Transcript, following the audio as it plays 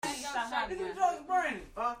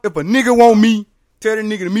If a nigga want me, tell that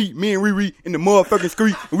nigga to meet me and Riri in the motherfucking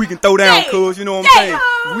street and we can throw down, cuz, you know what I'm saying?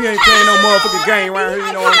 We ain't playing no motherfucking game around here,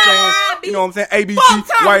 you know what I'm saying? You know what I'm saying?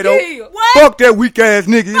 ABC, White Oak. Fuck that weak ass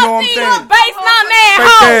nigga, you know what I'm saying?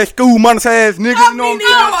 Fake ass school money ass nigga, you know what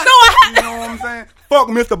I'm saying? You know what I'm saying? Fuck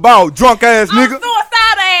Mr. Ball, drunk ass nigga.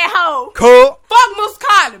 Suicidal asshole. Cuz. Fuck Miss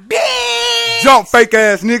Carter, bitch. Jump fake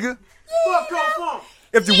ass nigga.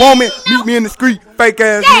 If you want me, meet me in the street, fake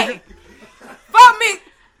ass nigga. Fuck me.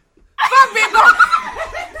 Fuck me, bro.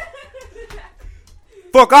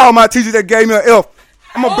 Fuck all my teachers that gave me an F.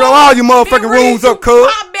 I'm gonna blow all your motherfucking rooms up,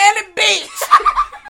 cuz.